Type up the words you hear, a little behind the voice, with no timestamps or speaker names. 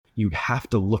You have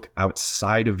to look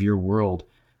outside of your world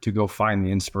to go find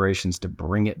the inspirations to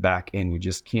bring it back in. You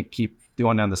just can't keep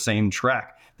going down the same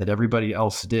track that everybody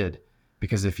else did.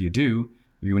 Because if you do,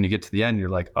 when you get to the end, you're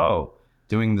like, oh,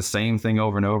 doing the same thing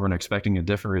over and over and expecting a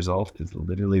different result is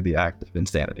literally the act of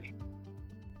insanity.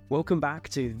 Welcome back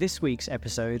to this week's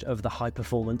episode of The High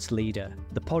Performance Leader,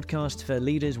 the podcast for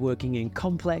leaders working in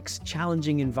complex,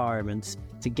 challenging environments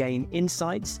to gain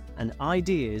insights and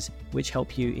ideas which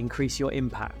help you increase your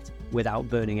impact without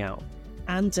burning out,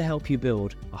 and to help you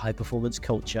build a high-performance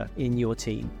culture in your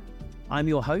team. I'm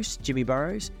your host, Jimmy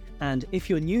Burrows, and if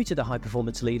you're new to The High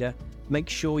Performance Leader, make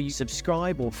sure you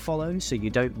subscribe or follow so you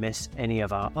don't miss any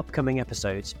of our upcoming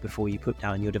episodes before you put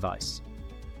down your device.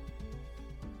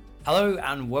 Hello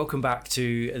and welcome back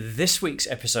to this week's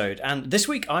episode. And this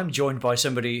week I'm joined by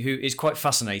somebody who is quite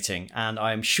fascinating, and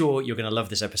I'm sure you're going to love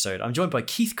this episode. I'm joined by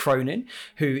Keith Cronin,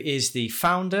 who is the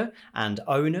founder and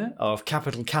owner of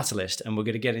Capital Catalyst, and we're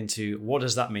going to get into what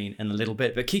does that mean in a little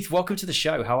bit. But Keith, welcome to the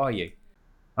show. How are you?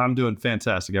 I'm doing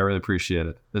fantastic. I really appreciate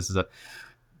it.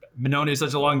 Been known you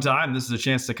such a long time. This is a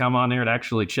chance to come on here and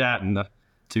actually chat and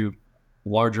to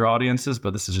larger audiences,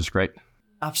 but this is just great.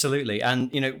 Absolutely. And,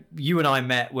 you and I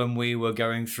met when we were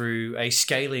going through a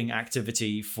scaling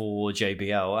activity for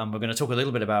JBL. And we're going to talk a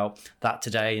little bit about that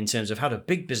today in terms of how do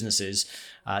big businesses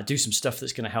do some stuff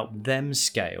that's going to help them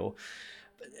scale.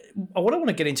 What I want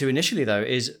to get into initially, though,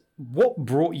 is what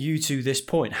brought you to this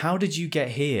point? How did you get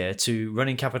here to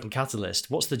running Capital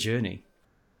Catalyst? What's the journey?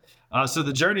 So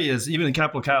the journey is, even in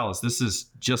Capital Catalyst, this is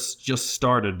just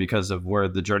started because of where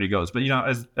the journey goes. But,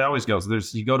 as it always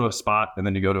goes, you go to a spot and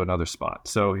then you go to another spot.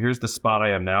 So here's the spot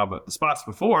I am now, but the spots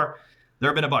before, there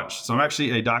have been a bunch. So I'm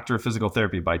actually a doctor of physical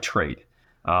therapy by trade.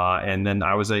 And then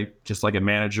I was just like a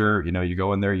manager, you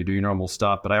go in there, you do your normal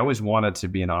stuff, but I always wanted to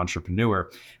be an entrepreneur.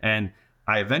 And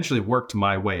I eventually worked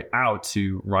my way out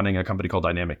to running a company called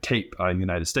Dynamic Tape in the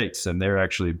United States. And they're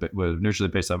actually initially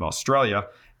based out of Australia.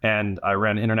 And I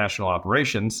ran international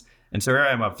operations. And so here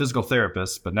I am, a physical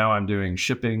therapist, but now I'm doing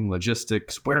shipping,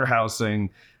 logistics,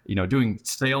 warehousing, doing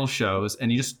sales shows.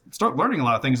 And you just start learning a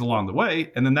lot of things along the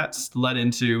way. And then that's led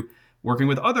into working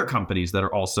with other companies that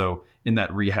are also in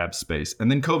that rehab space. And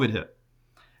then COVID hit.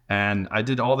 And I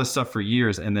did all this stuff for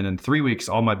years. And then in 3 weeks,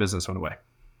 all my business went away.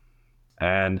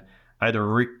 And I had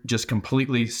to just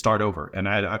completely start over. And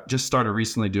I just started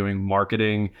recently doing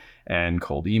marketing and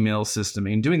cold email system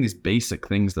and doing these basic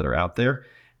things that are out there.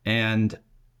 And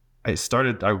I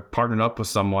partnered up with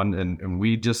someone and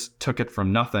we just took it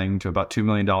from nothing to about $2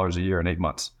 million a year in 8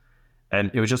 months.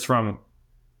 And it was just from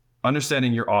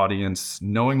understanding your audience,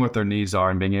 knowing what their needs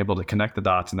are, and being able to connect the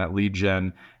dots in that lead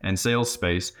gen and sales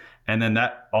space. And then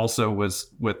that also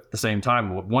was with the same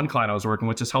time, one client I was working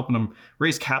with, just helping them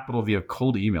raise capital via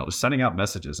cold email, just sending out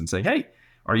messages and saying, hey,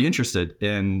 are you interested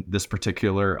in this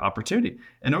particular opportunity?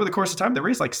 And over the course of time, they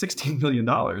raised like $16 million. And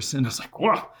I was like,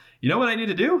 wow, you know what I need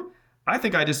to do? I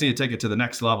think I just need to take it to the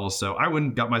next level. So I went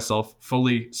and got myself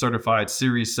fully certified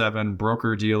Series 7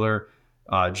 broker dealer,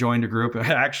 joined a group.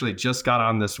 I actually just got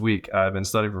on this week. I've been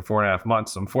studying for 4.5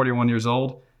 months. I'm 41 years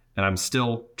old. And I'm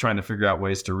still trying to figure out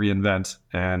ways to reinvent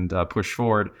and push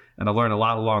forward. And I learned a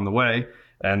lot along the way.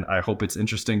 And I hope it's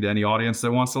interesting to any audience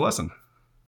that wants to listen.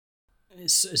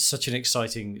 It's such an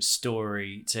exciting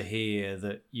story to hear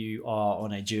that you are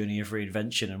on a journey of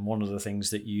reinvention. And one of the things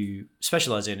that you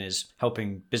specialize in is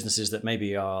helping businesses that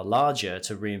maybe are larger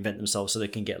to reinvent themselves so they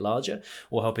can get larger,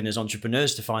 or helping as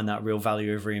entrepreneurs to find that real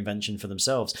value of reinvention for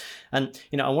themselves. And,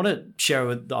 I want to share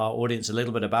with our audience a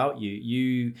little bit about you.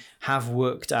 You have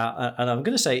worked at, and I'm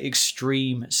going to say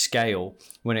extreme scale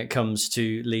when it comes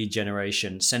to lead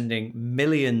generation, sending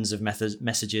millions of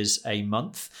messages a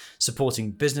month,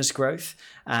 supporting business growth,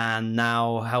 and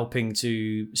now helping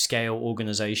to scale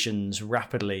organizations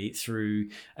rapidly through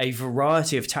a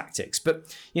variety of tactics.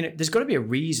 But, there's got to be a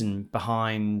reason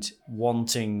behind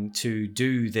wanting to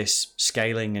do this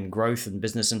scaling and growth and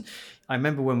business. And I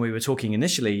remember when we were talking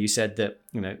initially, you said that,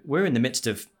 we're in the midst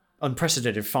of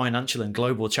unprecedented financial and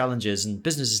global challenges, and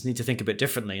businesses need to think a bit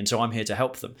differently. And so I'm here to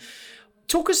help them.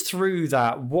 Talk us through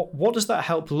that. What does that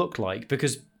help look like?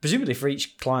 Because presumably for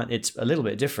each client, it's a little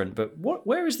bit different. But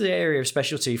where is the area of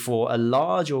specialty for a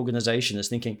large organization that's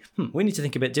thinking, we need to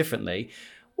think a bit differently?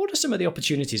 What are some of the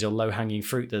opportunities or low-hanging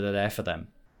fruit that are there for them?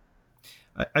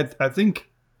 I think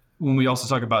when we also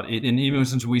talk about it, and even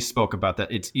since we spoke about that,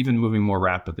 it's even moving more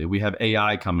rapidly. We have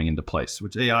AI coming into place,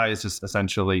 which AI is just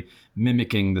essentially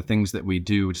mimicking the things that we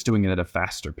do, just doing it at a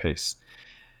faster pace.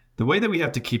 The way that we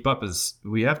have to keep up is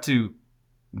we have to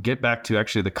get back to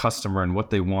actually the customer and what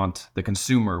they want, the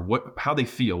consumer, how they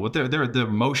feel, what the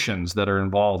emotions that are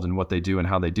involved in what they do and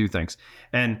how they do things.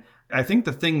 And I think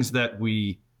the things that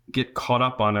we get caught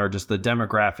up on are just the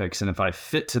demographics. And if I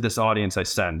fit to this audience, I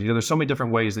send. There's so many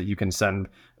different ways that you can send,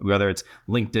 whether it's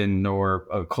LinkedIn or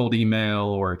a cold email,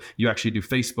 or you actually do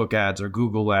Facebook ads or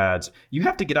Google ads. You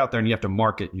have to get out there and you have to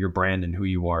market your brand and who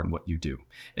you are and what you do.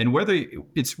 And whether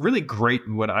it's really great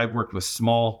when I've worked with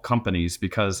small companies,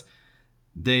 because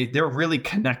they're really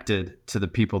connected to the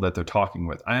people that they're talking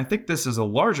with. And I think this is a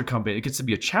larger company. It gets to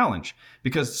be a challenge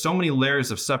because so many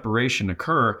layers of separation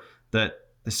occur that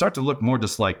they start to look more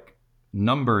just like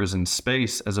numbers and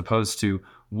space, as opposed to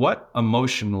what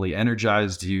emotionally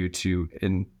energized you to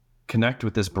connect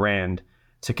with this brand,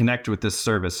 to connect with this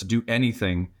service, to do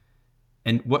anything,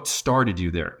 and what started you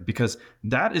there. Because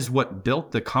that is what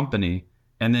built the company.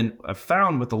 And then I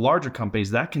found with the larger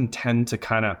companies, that can tend to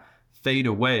kind of fade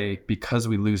away because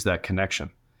we lose that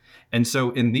connection. And so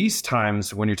in these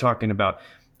times, when you're talking about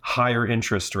higher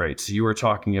interest rates, you were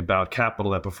talking about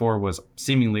capital that before was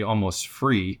seemingly almost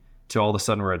free, to all of a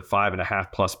sudden we're at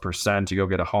 5.5+%. You go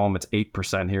get a home, it's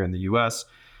 8% here in the US.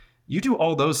 You do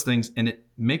all those things and it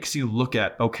makes you look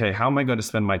at, okay, how am I going to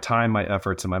spend my time, my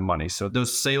efforts, and my money? So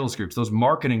those sales groups, those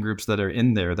marketing groups that are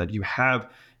in there that you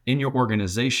have in your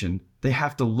organization, they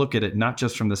have to look at it not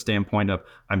just from the standpoint of,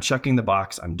 I'm checking the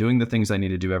box, I'm doing the things I need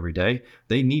to do every day.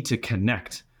 They need to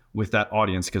connect with that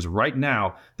audience, because right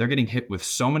now they're getting hit with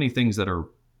so many things that are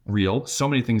real, so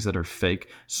many things that are fake,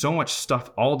 so much stuff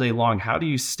all day long. How do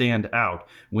you stand out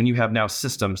when you have now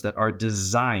systems that are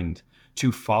designed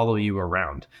to follow you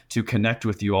around, to connect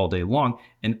with you all day long?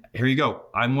 And here you go.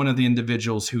 I'm one of the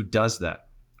individuals who does that.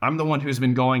 I'm the one who's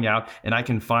been going out, and I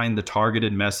can find the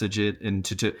targeted message and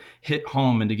to hit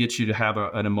home and to get you to have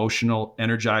an emotional,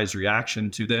 energized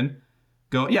reaction to then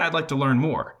go, yeah, I'd like to learn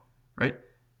more, right?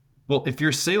 Well, if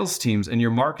your sales teams and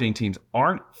your marketing teams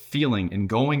aren't feeling and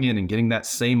going in and getting that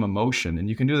same emotion, and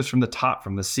you can do this from the top,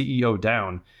 from the CEO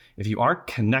down, if you aren't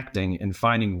connecting and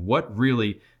finding what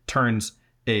really turns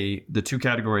the two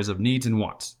categories of needs and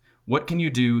wants, what can you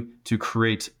do to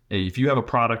create if you have a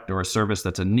product or a service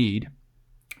that's a need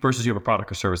versus you have a product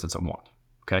or service that's a want,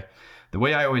 okay? The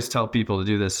way I always tell people to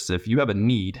do this is, if you have a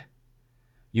need,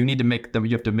 you have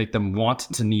to make them want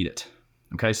to need it,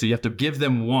 okay? So you have to give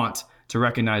them want to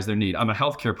recognize their need. I'm a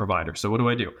healthcare provider, so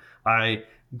what do? I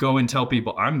go and tell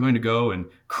people, I'm going to go and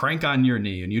crank on your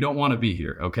knee and you don't want to be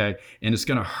here, okay? And it's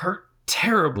going to hurt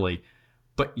terribly,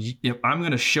 but if I'm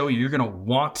going to show you, you're going to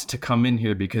want to come in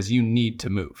here because you need to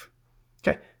move,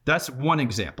 okay? That's one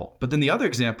example. But then the other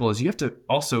example is you have to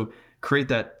also create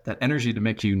that energy to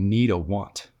make you need a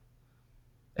want.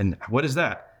 And what is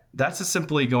that? That's just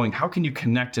simply going, how can you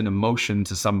connect an emotion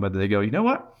to somebody? They go, you know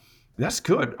what? That's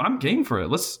good. I'm game for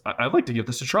it. I'd like to give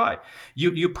this a try.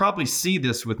 You probably see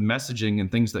this with messaging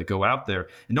and things that go out there.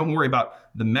 And don't worry about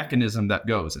the mechanism that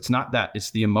goes. It's not that.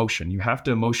 It's the emotion. You have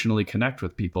to emotionally connect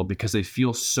with people because they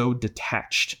feel so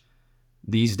detached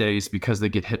these days because they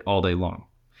get hit all day long.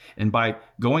 And by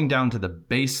going down to the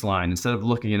baseline, instead of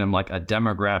looking at them like a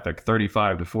demographic,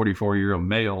 35 to 44-year-old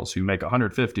males who make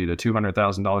 $150,000 to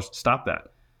 $200,000, stop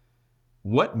that.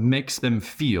 What makes them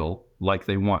feel like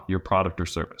they want your product or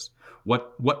service?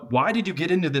 Why did you get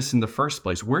into this in the first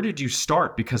place? Where did you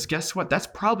start? Because guess what? That's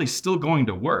probably still going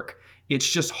to work. It's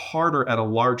just harder at a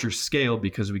larger scale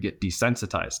because we get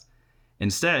desensitized.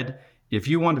 Instead, if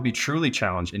you want to be truly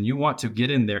challenged and you want to get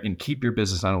in there and keep your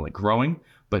business not only growing,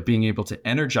 but being able to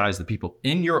energize the people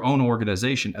in your own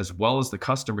organization as well as the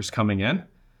customers coming in,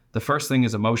 the first thing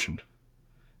is emotion.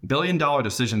 Billion-dollar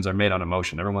decisions are made on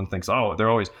emotion. Everyone thinks, oh, they're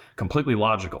always completely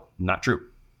logical. Not true,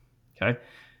 okay?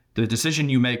 The decision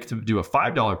you make to do a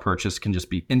 $5 purchase can just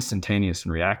be instantaneous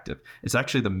and reactive. It's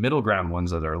actually the middle ground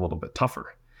ones that are a little bit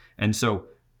tougher. And so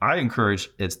I encourage,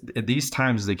 at these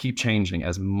times they keep changing.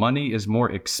 As money is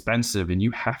more expensive and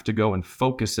you have to go and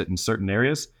focus it in certain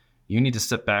areas, you need to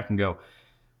sit back and go,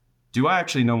 do I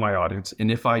actually know my audience? And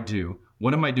if I do,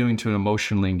 what am I doing to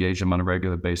emotionally engage them on a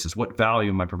regular basis? What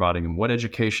value am I providing them? What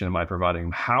education am I providing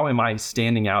them? How am I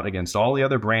standing out against all the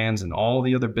other brands and all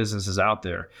the other businesses out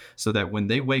there so that when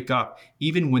they wake up,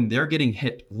 even when they're getting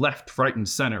hit left, right, and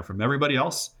center from everybody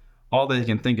else, all they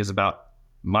can think is about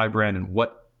my brand and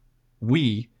what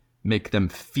we make them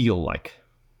feel like.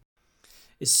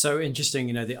 It's so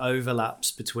interesting, the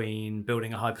overlaps between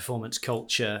building a high performance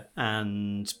culture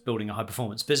and building a high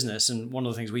performance business. And one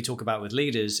of the things we talk about with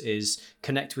leaders is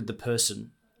connect with the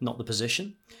person, not the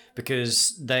position,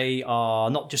 because they are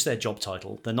not just their job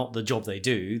title. They're not the job they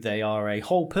do. They are a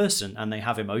whole person and they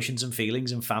have emotions and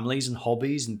feelings and families and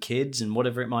hobbies and kids and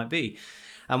whatever it might be.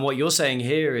 And what you're saying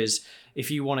here is, if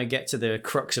you want to get to the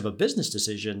crux of a business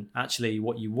decision, actually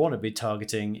what you want to be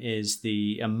targeting is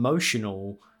the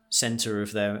emotional center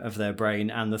of their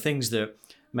brain, and the things that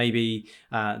maybe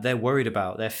they're worried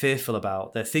about, they're fearful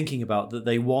about, they're thinking about, that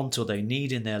they want or they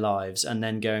need in their lives, and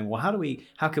then going, well,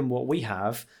 how can what we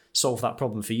have solve that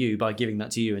problem for you by giving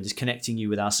that to you and just connecting you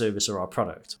with our service or our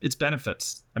product? It's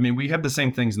benefits. I mean, we have the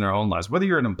same things in our own lives. Whether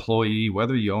you're an employee,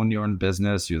 whether you own your own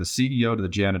business, you're the CEO to the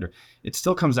janitor, it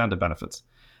still comes down to benefits.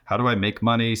 How do I make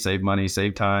money, save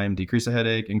time, decrease a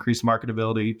headache, increase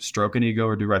marketability, stroke an ego,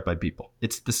 or do right by people?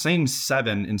 It's the same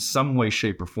 7 in some way,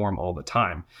 shape, or form all the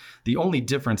time. The only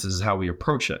difference is how we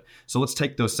approach it. So let's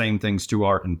take those same things to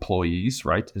our employees,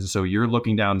 right? So you're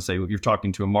looking down and say, you're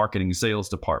talking to a marketing sales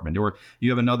department, or you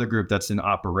have another group that's in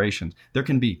operations. There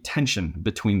can be tension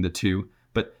between the two,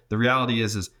 but the reality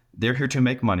is they're here to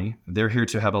make money. They're here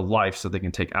to have a life so they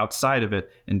can take outside of it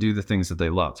and do the things that they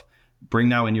love. Bring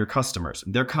now in your customers.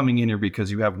 They're coming in here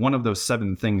because you have one of those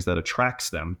 7 things that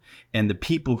attracts them. And the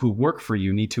people who work for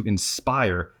you need to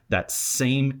inspire that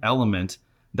same element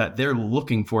that they're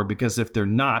looking for, because if they're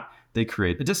not, they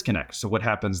create a disconnect. So what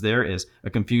happens there is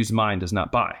a confused mind does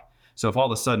not buy. So if all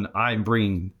of a sudden I'm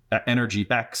bringing energy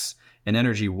X and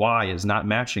energy Y is not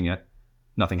matching it,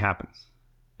 nothing happens.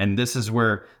 And this is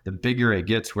where the bigger it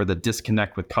gets, where the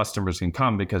disconnect with customers can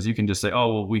come, because you can just say,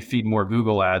 oh, well, we feed more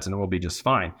Google ads and it will be just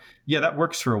fine. Yeah, that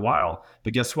works for a while.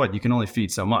 But guess what? You can only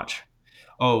feed so much.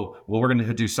 Oh, well, we're going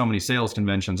to do so many sales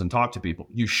conventions and talk to people.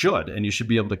 You should, and you should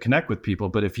be able to connect with people.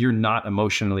 But if you're not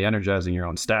emotionally energizing your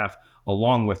own staff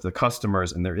along with the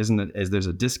customers, and there's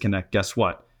a disconnect, guess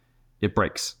what? It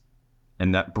breaks.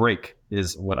 And that break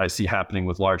is what I see happening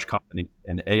with large companies.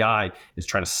 And AI is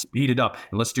trying to speed it up.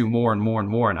 And let's do more and more and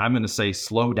more. And I'm going to say,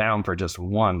 slow down for just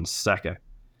 1 second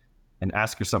and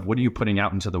ask yourself, what are you putting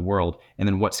out into the world? And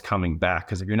then what's coming back?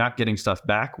 Because if you're not getting stuff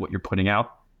back, what you're putting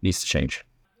out needs to change.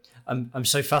 I'm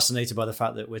so fascinated by the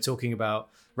fact that we're talking about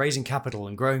raising capital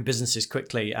and growing businesses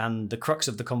quickly. And the crux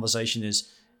of the conversation is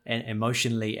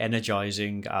emotionally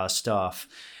energizing our staff.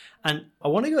 And I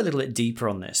want to go a little bit deeper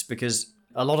on this, because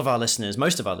a lot of our listeners,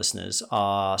 most of our listeners,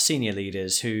 are senior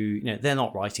leaders who, they're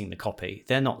not writing the copy.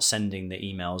 They're not sending the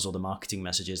emails or the marketing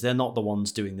messages. They're not the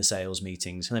ones doing the sales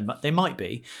meetings. And they might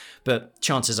be, but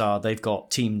chances are they've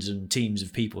got teams and teams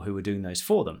of people who are doing those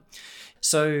for them.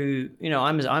 So,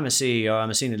 I'm a CEO, I'm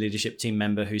a senior leadership team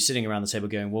member who's sitting around the table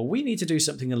going, well, we need to do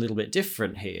something a little bit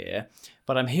different here.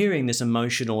 But I'm hearing this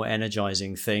emotional,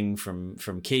 energizing thing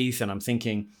from Keith, and I'm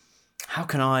thinking, how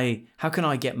can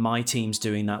I get my teams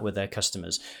doing that with their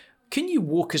customers? Can you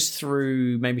walk us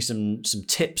through maybe some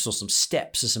tips or some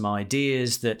steps or some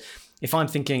ideas that, if I'm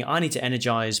thinking I need to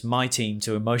energize my team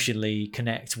to emotionally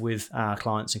connect with our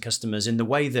clients and customers in the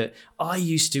way that I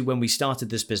used to when we started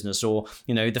this business, or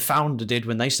the founder did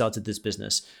when they started this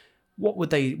business, where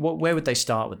would they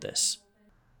start with this?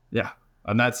 Yeah,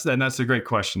 and that's a great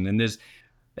question.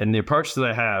 And the approach that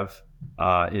I have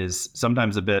is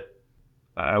sometimes a bit,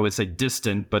 I would say,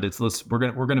 distant, but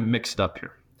we're gonna mix it up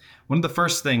here. One of the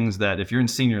first things that, if you're in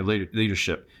senior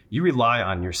leadership, you rely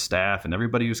on your staff and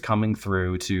everybody who's coming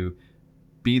through to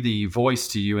be the voice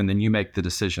to you, and then you make the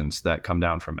decisions that come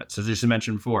down from it. So just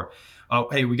mentioned before, oh,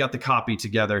 hey, we got the copy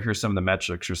together. Here's some of the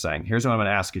metrics you're saying. Here's what I'm going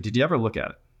to ask you. Did you ever look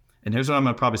at it? And here's what I'm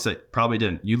going to probably say. Probably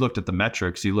didn't. You looked at the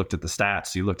metrics. You looked at the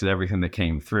stats. You looked at everything that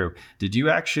came through. Did you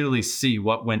actually see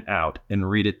what went out and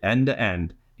read it end to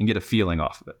end and get a feeling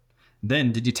off of it?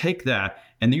 Then did you take that,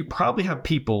 and you probably have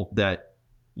people that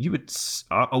you would,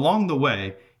 along the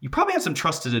way, you probably have some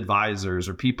trusted advisors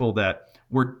or people that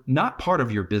were not part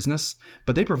of your business,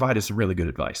 but they provide us really good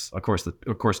advice. Of course,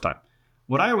 time.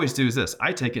 What I always do is this: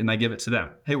 I take it and I give it to them.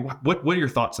 Hey, what are your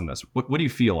thoughts on this? What do you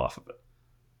feel off of it?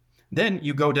 Then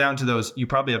you go down to those. You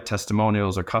probably have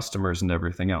testimonials or customers and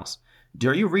everything else.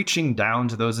 Are you reaching down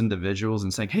to those individuals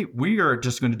and saying, hey, we are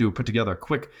just going to put together a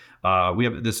quick, we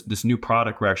have this new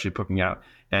product we're actually putting out.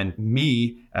 And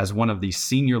me, as one of the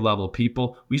senior level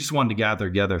people, we just wanted to gather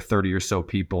together 30 or so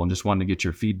people and just wanted to get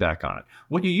your feedback on it.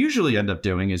 What you usually end up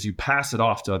doing is you pass it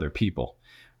off to other people.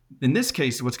 In this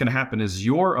case, what's going to happen is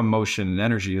your emotion and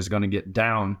energy is going to get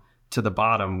down to the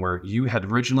bottom where you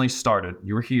had originally started.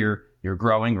 You were here, you're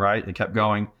growing, right? It kept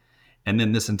going. And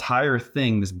then this entire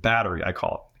thing, this battery, I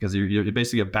call it, because you're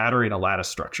basically a battery and a lattice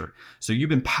structure. So you've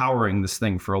been powering this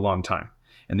thing for a long time.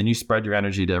 And then you spread your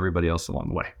energy to everybody else along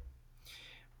the way.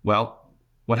 Well,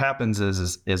 what happens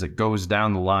is as it goes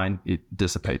down the line, it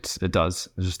dissipates. It does.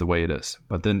 It's just the way it is.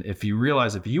 But then if you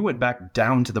realize, if you went back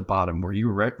down to the bottom where you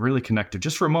were really connected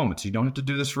just for a moment, so you don't have to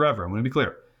do this forever, I'm going to be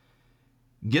clear.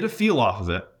 Get a feel off of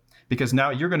it, because now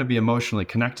you're going to be emotionally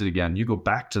connected again. You go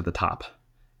back to the top.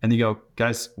 And you go,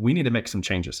 guys, we need to make some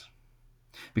changes.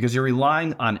 because you're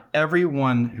relying on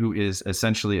everyone who is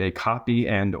essentially a copy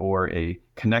and or a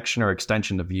connection or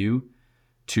extension of you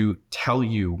to tell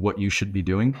you what you should be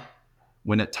doing.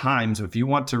 When at times, if you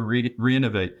want to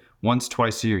re-innovate once,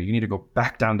 twice a year, you need to go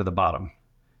back down to the bottom,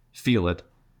 feel it,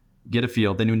 get a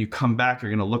feel. Then when you come back, you're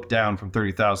going to look down from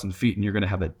 30,000 feet and you're going to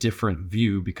have a different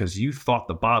view because you thought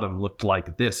the bottom looked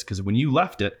like this. Because when you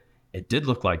left it, it did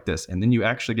look like this. And then you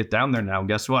actually get down there now. And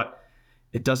guess what?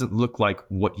 It doesn't look like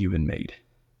what you had made.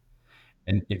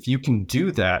 And if you can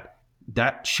do that,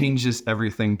 that changes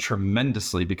everything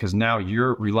tremendously because now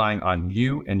you're relying on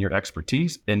you and your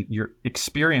expertise and your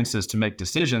experiences to make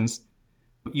decisions.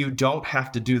 You don't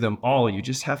have to do them all. You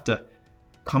just have to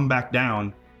come back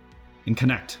down and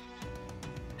connect.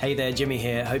 Hey there, Jimmy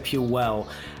here. Hope you're well.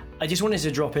 I just wanted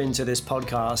to drop into this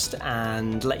podcast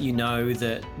and let you know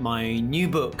that my new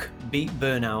book, Beat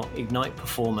Burnout, Ignite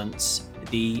Performance,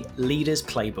 the Leader's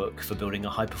Playbook for Building a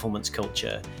High-Performance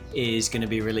Culture, is going to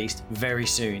be released very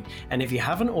soon. And if you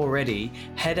haven't already,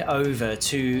 head over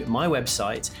to my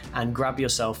website and grab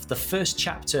yourself the first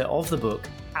chapter of the book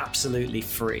absolutely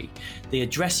free. The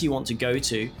address you want to go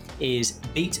to is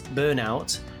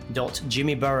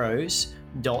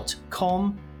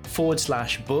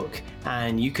beatburnout.jimmyburrows.com/book,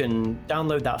 and you can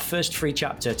download that first free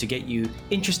chapter to get you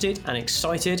interested and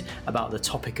excited about the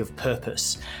topic of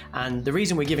purpose. And the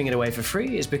reason we're giving it away for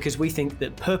free is because we think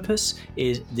that purpose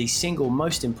is the single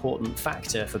most important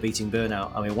factor for beating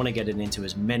burnout, and we want to get it into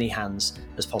as many hands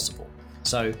as possible.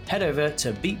 So head over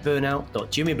to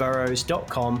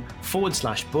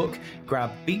beatburnout.jimmyburrows.com/book,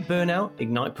 grab Beat Burnout,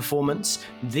 Ignite Performance,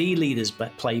 the Leader's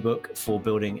Playbook for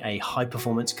Building a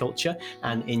High-Performance Culture,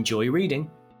 and enjoy reading.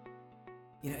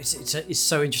 You know, it's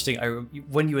so interesting.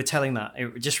 When you were telling that,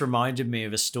 it just reminded me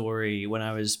of a story when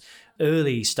I was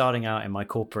early starting out in my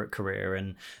corporate career,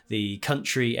 and the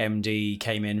country MD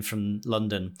came in from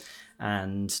London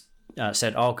and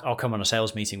said, I'll come on a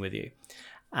sales meeting with you.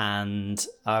 And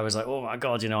I was like, oh my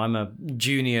God, I'm a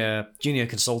junior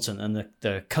consultant, and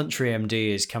the country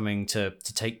MD is coming to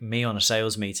take me on a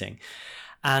sales meeting.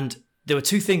 And there were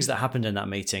two things that happened in that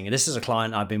meeting. This is a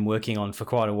client I've been working on for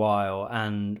quite a while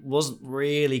and wasn't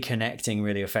really connecting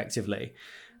really effectively.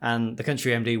 And the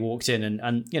country MD walked in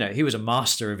and he was a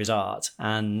master of his art,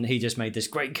 and he just made this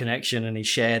great connection and he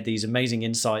shared these amazing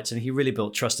insights and he really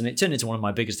built trust, and it turned into one of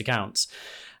my biggest accounts.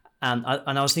 And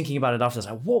I was thinking about it after. I was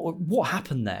like, what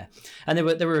happened there? And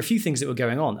there were a few things that were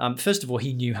going on. First of all,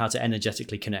 he knew how to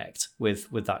energetically connect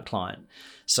with that client.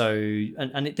 So,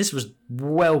 this was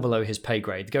well below his pay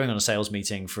grade. Going on a sales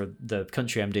meeting for the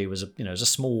country MD was a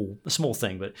small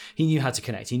thing, but he knew how to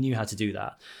connect. He knew how to do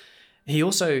that. He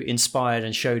also inspired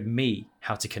and showed me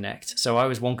how to connect. So I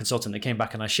was one consultant that came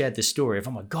back and I shared this story of,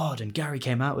 oh my God, and Gary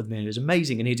came out with me and it was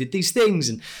amazing and he did these things.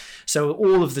 And so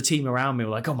all of the team around me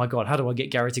were like, oh my God, how do I get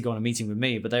Gary to go on a meeting with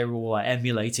me? But they were all like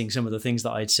emulating some of the things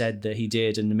that I'd said that he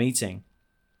did in the meeting.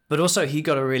 But also he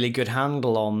got a really good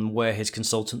handle on where his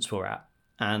consultants were at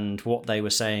and what they were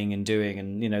saying and doing.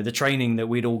 And, the training that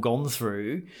we'd all gone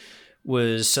through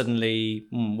was suddenly,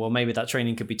 well, maybe that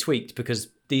training could be tweaked because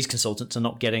these consultants are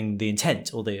not getting the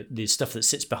intent or the stuff that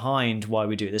sits behind why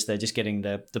we do this. They're just getting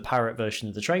the parrot version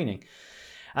of the training.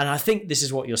 And I think this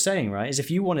is what you're saying, right? Is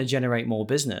if you want to generate more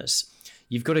business,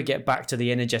 you've got to get back to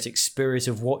the energetic spirit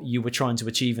of what you were trying to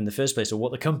achieve in the first place or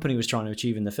what the company was trying to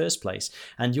achieve in the first place.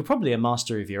 And you're probably a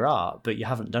master of your art, but you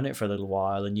haven't done it for a little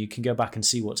while, and you can go back and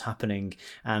see what's happening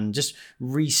and just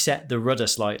reset the rudder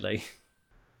slightly.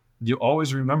 You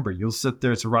always remember, you'll sit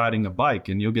there, it's riding a bike,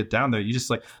 and you'll get down there. You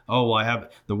just like, oh,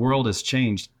 the world has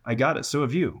changed. I got it. So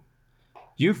have you.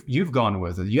 You've gone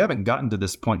with it. You haven't gotten to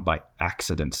this point by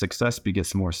accident. Success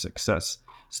begets more success.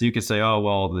 So you could say, oh,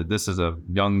 well, this is a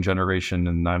young generation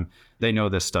and they know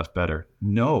this stuff better.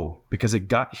 No, because it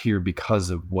got here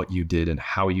because of what you did and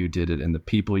how you did it and the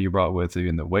people you brought with you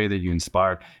and the way that you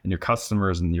inspired, and your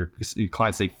customers and your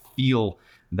clients, they feel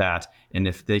that. And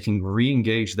if they can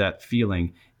re-engage that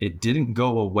feeling, it didn't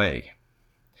go away.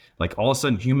 Like all of a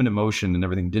sudden human emotion and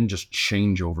everything didn't just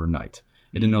change overnight.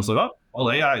 It didn't also, oh, well,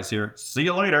 AI is here, see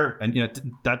you later. And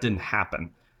that didn't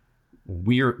happen.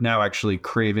 We're now actually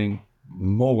craving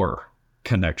more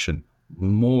connection,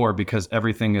 more, because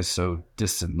everything is so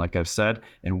distant, like I've said.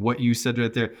 And what you said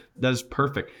right there, that is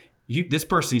perfect. This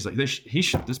person, he's like,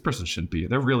 this person shouldn't be,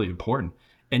 they're really important.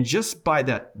 And just by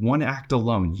that one act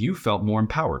alone, you felt more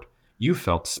empowered. You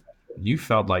felt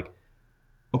like,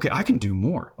 okay, I can do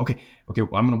more. Okay, well,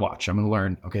 I'm going to watch. I'm going to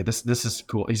learn. Okay, this is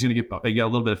cool. He's going to get a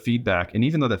little bit of feedback. And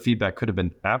even though that feedback could have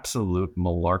been absolute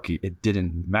malarkey, it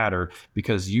didn't matter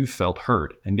because you felt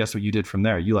heard. And guess what you did from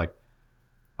there? You like,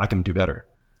 I can do better.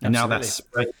 And now Absolutely. that's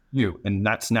spread to you, and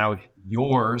that's now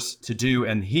yours to do.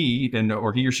 And he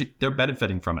or she, they're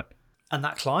benefiting from it. And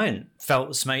that client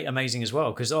felt amazing as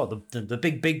well because the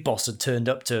big boss had turned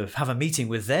up to have a meeting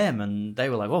with them, and they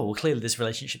were like, well, clearly this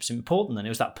relationship's important, and it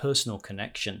was that personal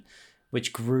connection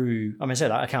which grew. I mean, I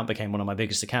said that account became one of my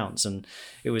biggest accounts, and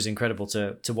it was incredible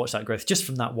to watch that growth just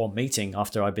from that one meeting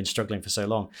after I'd been struggling for so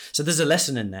long. So there's a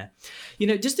lesson in there.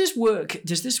 Does this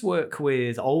work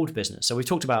with old business? So we've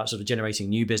talked about sort of generating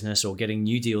new business or getting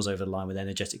new deals over the line with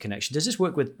energetic connection. Does this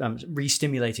work with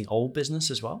re-stimulating old business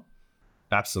as well?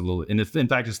 Absolutely. And in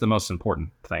fact, it's the most important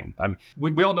thing. I mean,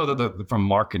 we all know that from a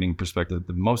marketing perspective,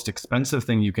 the most expensive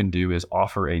thing you can do is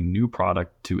offer a new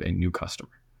product to a new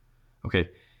customer. Okay.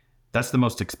 That's the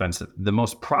most expensive. The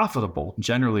most profitable,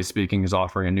 generally speaking, is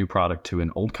offering a new product to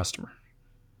an old customer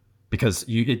because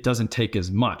it doesn't take as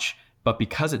much. But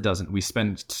because it doesn't, we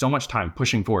spend so much time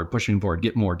pushing forward,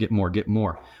 get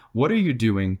more. What are you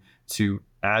doing to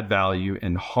add value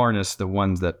and harness the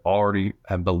ones that already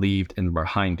have believed and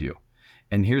behind you?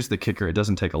 And here's the kicker. It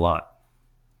doesn't take a lot.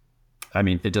 I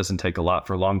mean, it doesn't take a lot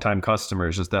for longtime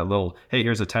customers. Just that little, hey,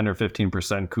 here's a 10 or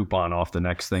 15% coupon off the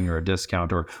next thing or a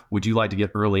discount, or would you like to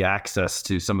get early access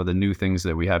to some of the new things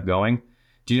that we have going?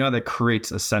 Do you know that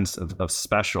creates a sense of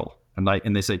special?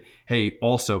 And they say, hey,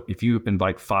 also, if you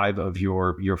invite 5 of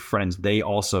your friends, they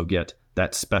also get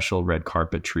that special red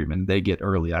carpet treatment. They get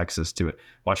early access to it.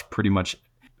 Watch pretty much,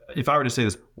 if I were to say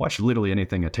this, watch literally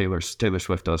anything that Taylor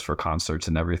Swift does for concerts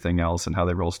and everything else and how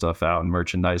they roll stuff out and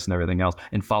merchandise and everything else,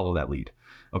 and follow that lead.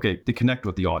 Okay, to connect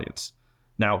with the audience.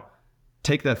 Now,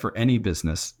 take that for any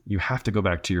business. You have to go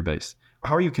back to your base.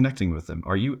 How are you connecting with them?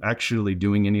 Are you actually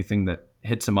doing anything that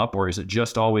hits them up, or is it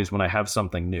just always when I have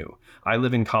something new? I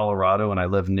live in Colorado and I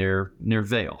live near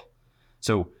Vail.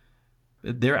 So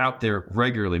they're out there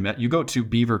regularly. You go to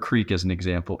Beaver Creek as an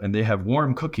example, and they have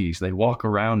warm cookies they walk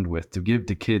around with to give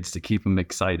to kids to keep them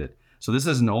excited. So this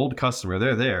is an old customer.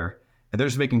 They're there, and they're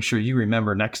just making sure you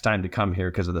remember next time to come here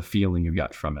because of the feeling you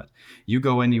got from it. You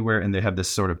go anywhere, and they have this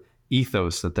sort of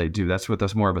ethos that they do.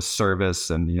 That's more of a service,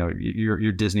 and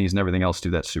your Disneys and everything else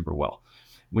do that super well.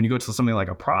 When you go to something like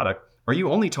a product, are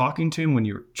you only talking to them when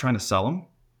you're trying to sell them?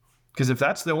 Because if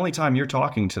that's the only time you're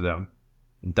talking to them,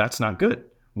 that's not good.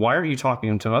 Why are you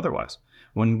talking to them otherwise?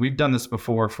 When we've done this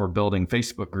before for building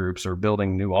Facebook groups or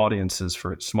building new audiences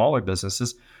for smaller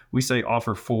businesses, we say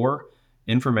offer 4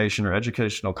 information or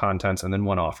educational contents and then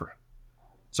 1 offer.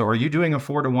 So are you doing a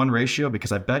 4-to-1 ratio?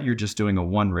 Because I bet you're just doing a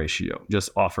 1 ratio.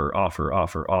 Just offer.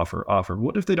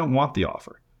 What if they don't want the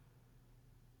offer?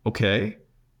 Okay.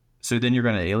 So then you're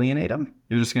going to alienate them?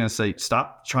 You're just going to say,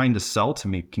 stop trying to sell to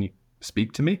me. Can you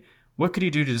speak to me? What could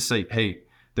you do to just say, hey,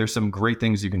 there's some great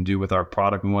things you can do with our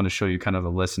product. We want to show you kind of a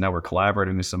list. Now we're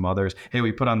collaborating with some others. Hey,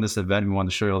 we put on this event. We want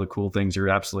to show you all the cool things. You're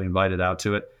absolutely invited out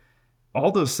to it.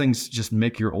 All those things just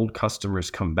make your old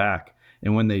customers come back.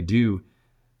 And when they do,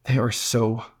 they are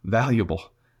so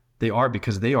valuable. They are,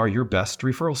 because they are your best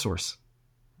referral source.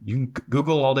 You can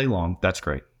Google all day long. That's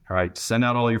great. All right. Send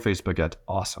out all your Facebook ads.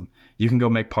 Awesome. You can go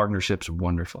make partnerships.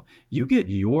 Wonderful. You get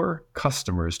your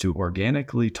customers to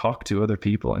organically talk to other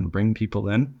people and bring people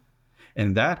in.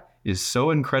 And that is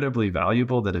so incredibly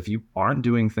valuable that if you aren't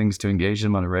doing things to engage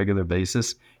them on a regular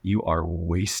basis, you are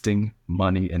wasting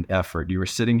money and effort. You are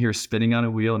sitting here spinning on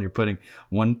a wheel and you're putting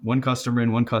one customer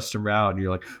in, one customer out. And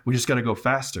you're like, we just got to go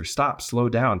faster. Stop, slow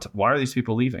down. Why are these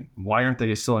people leaving? Why aren't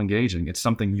they still engaging? It's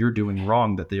something you're doing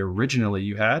wrong that originally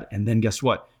you had. And then guess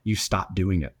what? You stopped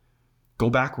doing it. Go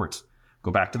backwards.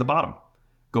 Go back to the bottom.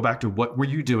 Go back to what were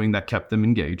you doing that kept them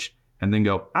engaged? And then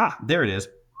go, there it is.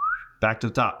 Back to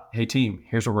the top. Hey team,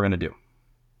 here's what we're going to do.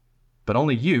 But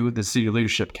only you, the senior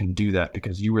leadership, can do that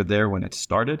because you were there when it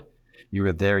started. You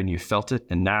were there and you felt it.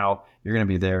 And now you're going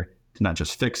to be there to not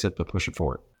just fix it, but push it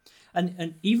forward.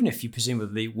 And even if you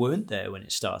presumably weren't there when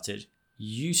it started,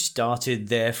 you started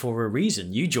there for a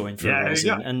reason. You joined for a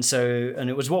reason. Yeah. And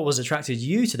it was what was attracted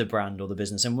you to the brand or the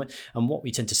business. And what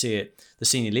we tend to see at the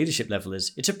senior leadership level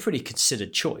is it's a pretty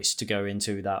considered choice to go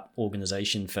into that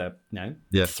organization for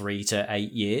 3 to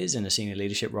 8 years in a senior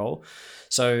leadership role.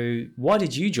 So why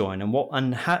did you join,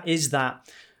 and how is that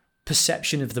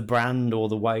perception of the brand or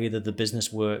the way that the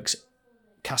business works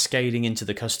cascading into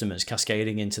the customers,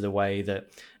 cascading into the way that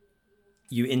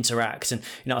you interact? And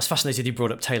I was fascinated you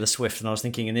brought up Taylor Swift, and I was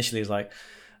thinking initially,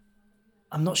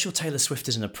 I'm not sure Taylor Swift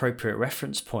is an appropriate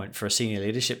reference point for a senior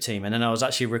leadership team. And then I was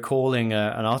actually recalling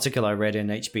an article I read in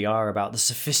HBR about the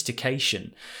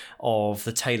sophistication of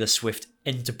the Taylor Swift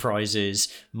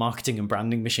Enterprises marketing and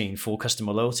branding machine for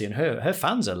customer loyalty. And her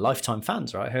fans are lifetime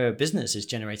fans, right? Her business is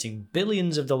generating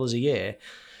billions of dollars a year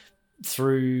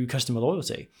through customer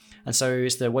loyalty. And so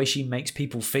it's the way she makes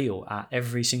people feel at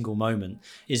every single moment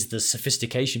is the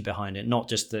sophistication behind it, not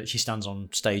just that she stands on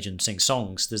stage and sings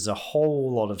songs. There's a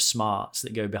whole lot of smarts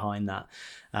that go behind that.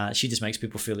 She just makes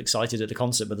people feel excited at the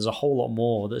concert, but there's a whole lot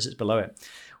more that sits below it.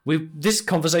 This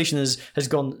conversation has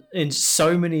gone in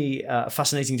so many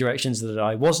fascinating directions that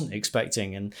I wasn't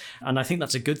expecting. And I think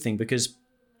that's a good thing, because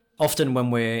often when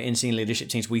we're in senior leadership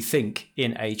teams, we think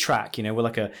in a track,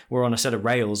 we're on a set of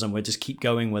rails and we just keep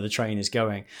going where the train is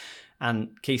going. And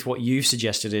Keith, what you've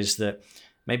suggested is that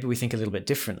maybe we think a little bit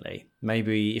differently.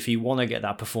 Maybe if you want to get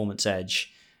that performance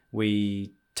edge,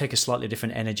 we take a slightly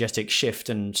different energetic shift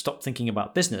and stop thinking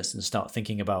about business and start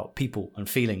thinking about people and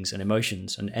feelings and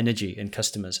emotions and energy and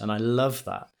customers. And I love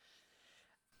that.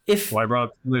 I brought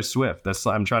up Taylor Swift.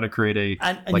 I'm trying to create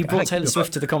and you brought Taylor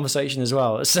Swift to the conversation as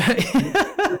well. So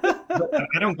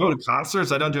I don't go to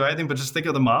concerts. I don't do anything, but just think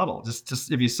of the model.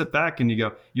 Just if you sit back and you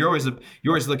go, you always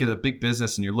look at a big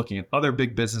business and you're looking at other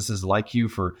big businesses like you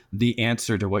for the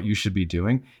answer to what you should be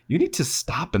doing. You need to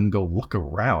stop and go look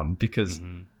around, because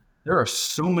there are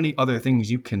so many other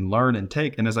things you can learn and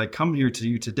take. And as I come here to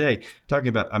you today, talking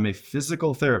about, I'm a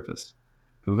physical therapist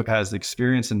who has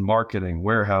experience in marketing,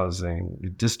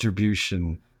 warehousing,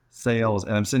 distribution, sales.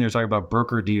 And I'm sitting here talking about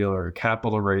broker dealer,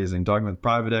 capital raising, talking about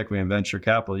private equity and venture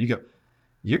capital. You go,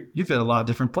 you've been a lot of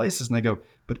different places. And I go,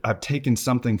 but I've taken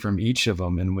something from each of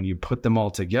them. And when you put them all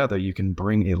together, you can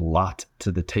bring a lot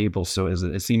to the table. So as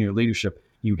a senior leadership,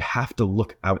 you have to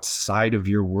look outside of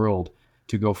your world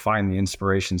to go find the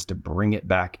inspirations to bring it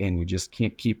back in. You just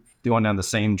can't keep going down the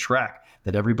same track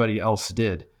that everybody else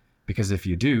did. Because if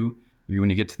you do, when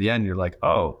you get to the end, you're like,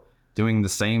 oh, doing the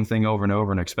same thing over and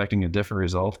over and expecting a different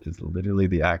result is literally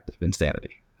the act of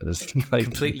insanity. I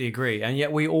completely agree. And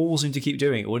yet we all seem to keep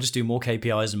doing it. We'll just do more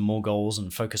KPIs and more goals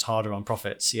and focus harder on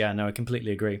profits. Yeah, no, I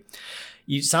completely agree.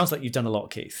 Sounds like you've done a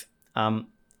lot, Keith.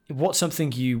 What's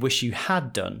something you wish you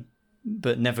had done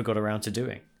but never got around to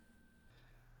doing?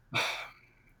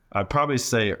 I'd probably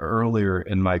say earlier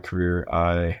in my career,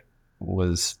 I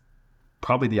was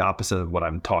probably the opposite of what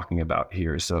I'm talking about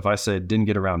here. So if I said didn't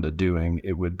get around to doing,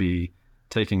 it would be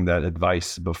taking that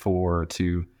advice before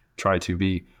to try to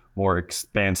be more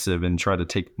expansive and try to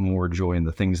take more joy in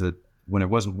the things that, when it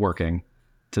wasn't working,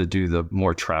 to do the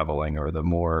more traveling or the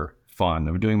more fun.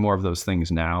 I'm doing more of those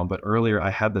things now, but earlier I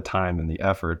had the time and the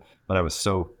effort, but I was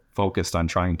so focused on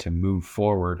trying to move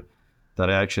forward that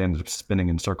I actually ended up spinning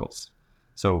in circles.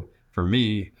 So for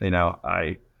me,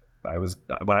 I was,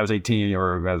 when I was 18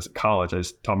 or as college, I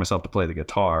just taught myself to play the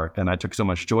guitar, and I took so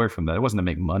much joy from that. It wasn't to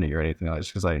make money or anything, it's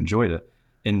just because I enjoyed it.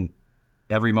 In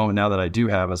every moment now that I do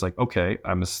have, I was like, okay,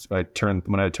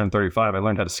 when I turned 35, I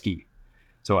learned how to ski.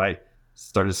 So I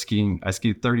started skiing. I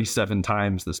skied 37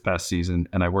 times this past season,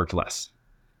 and I worked less.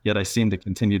 Yet I seem to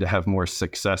continue to have more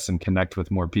success and connect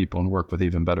with more people and work with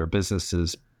even better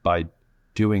businesses by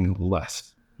doing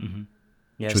less. Mm-hmm.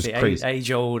 Yeah, it's the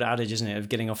age-old adage, isn't it, of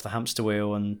getting off the hamster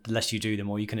wheel, and the less you do, the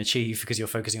more you can achieve, because you're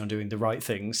focusing on doing the right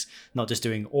things, not just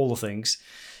doing all the things.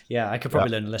 Yeah, I could probably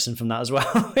learn a lesson from that as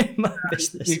well in my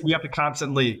business. We have to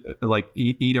constantly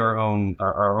eat our own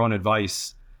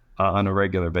advice on a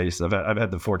regular basis. I've had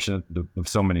the fortune of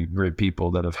so many great people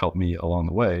that have helped me along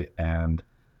the way, and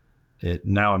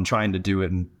now I'm trying to do it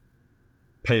and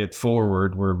pay it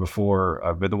forward, where before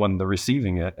I've been the one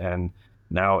receiving it. And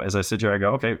now, as I sit here, I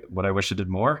go, okay, what I wish I did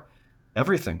more,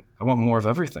 everything. I want more of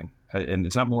everything. And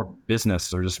it's not more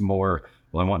business or just more,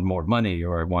 well, I want more money,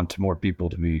 or I want more people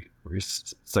to be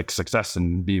success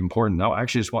and be important. No, I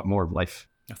actually just want more of life.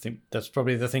 I think that's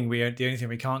probably the only thing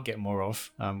we can't get more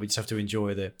of. We just have to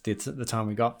enjoy the time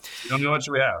we got. You don't know what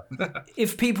we have.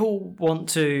 If people want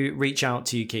to reach out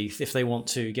to you, Keith, if they want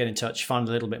to get in touch, find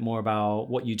a little bit more about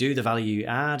what you do, the value you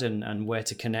add, and where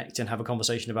to connect and have a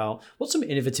conversation about what's some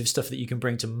innovative stuff that you can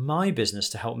bring to my business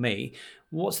to help me,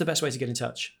 what's the best way to get in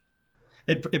touch?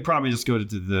 It probably just go to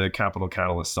the Capital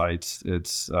Catalyst sites.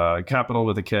 It's Capital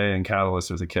with a K and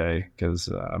Catalyst with a K, because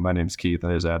my name's Keith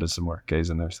and I just added some more K's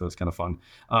in there, so it's kind of fun.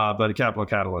 But at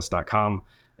capitalcatalyst.com,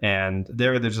 and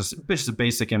there's just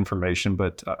basic information,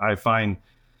 but I find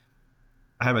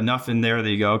I have enough in there that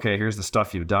you go, okay, here's the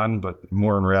stuff you've done, but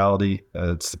more in reality,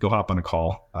 it's go hop on a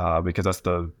call, because that's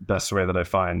the best way that I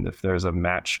find if there's a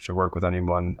match to work with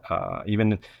anyone.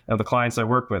 Even the clients I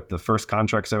work with, the first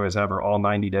contracts I always have are all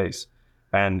 90 days.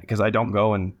 And because I don't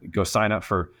go sign up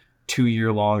for 2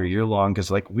 year long or year long,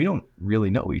 because we don't really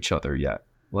know each other yet.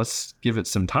 Let's give it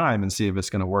some time and see if it's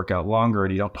going to work out longer,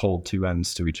 and you don't hold two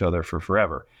ends to each other for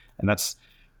forever. And that's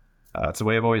It's the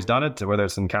way I've always done it, whether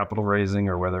it's in capital raising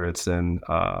or whether it's in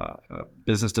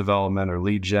business development or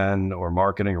lead gen or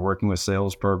marketing or working with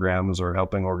sales programs or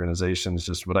helping organizations.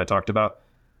 Just what I talked about.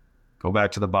 Go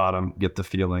back to the bottom, get the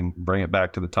feeling, bring it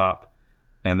back to the top.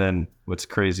 And then what's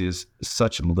crazy is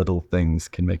such little things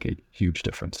can make a huge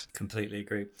difference. Completely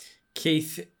agree.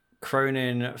 Keith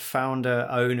Cronin, founder,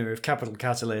 owner of Capital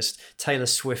Catalyst, Taylor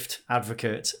Swift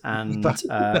advocate, and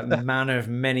man of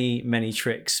many, many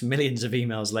tricks, millions of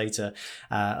emails later,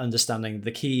 understanding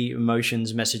the key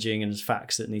emotions, messaging, and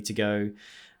facts that need to go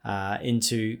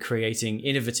into creating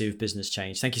innovative business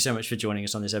change. Thank you so much for joining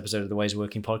us on this episode of the Ways of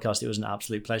Working podcast. It was an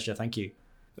absolute pleasure. Thank you.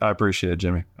 I appreciate it,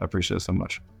 Jimmy. I appreciate it so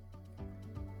much.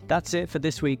 That's it for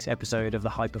this week's episode of The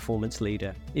High Performance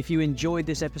Leader. If you enjoyed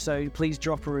this episode, please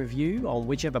drop a review on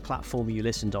whichever platform you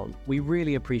listened on. We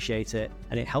really appreciate it,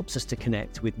 and it helps us to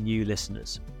connect with new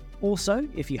listeners. Also,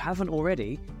 if you haven't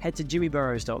already, head to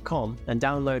jimmyburrows.com and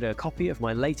download a copy of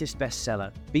my latest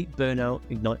bestseller, Beat Burnout,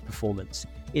 Ignite Performance.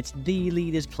 It's the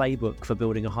leader's playbook for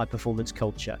building a high-performance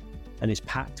culture and is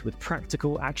packed with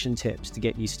practical action tips to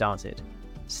get you started.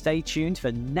 Stay tuned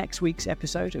for next week's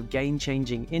episode of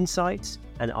game-changing insights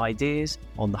and ideas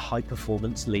on the High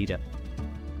Performance Leader.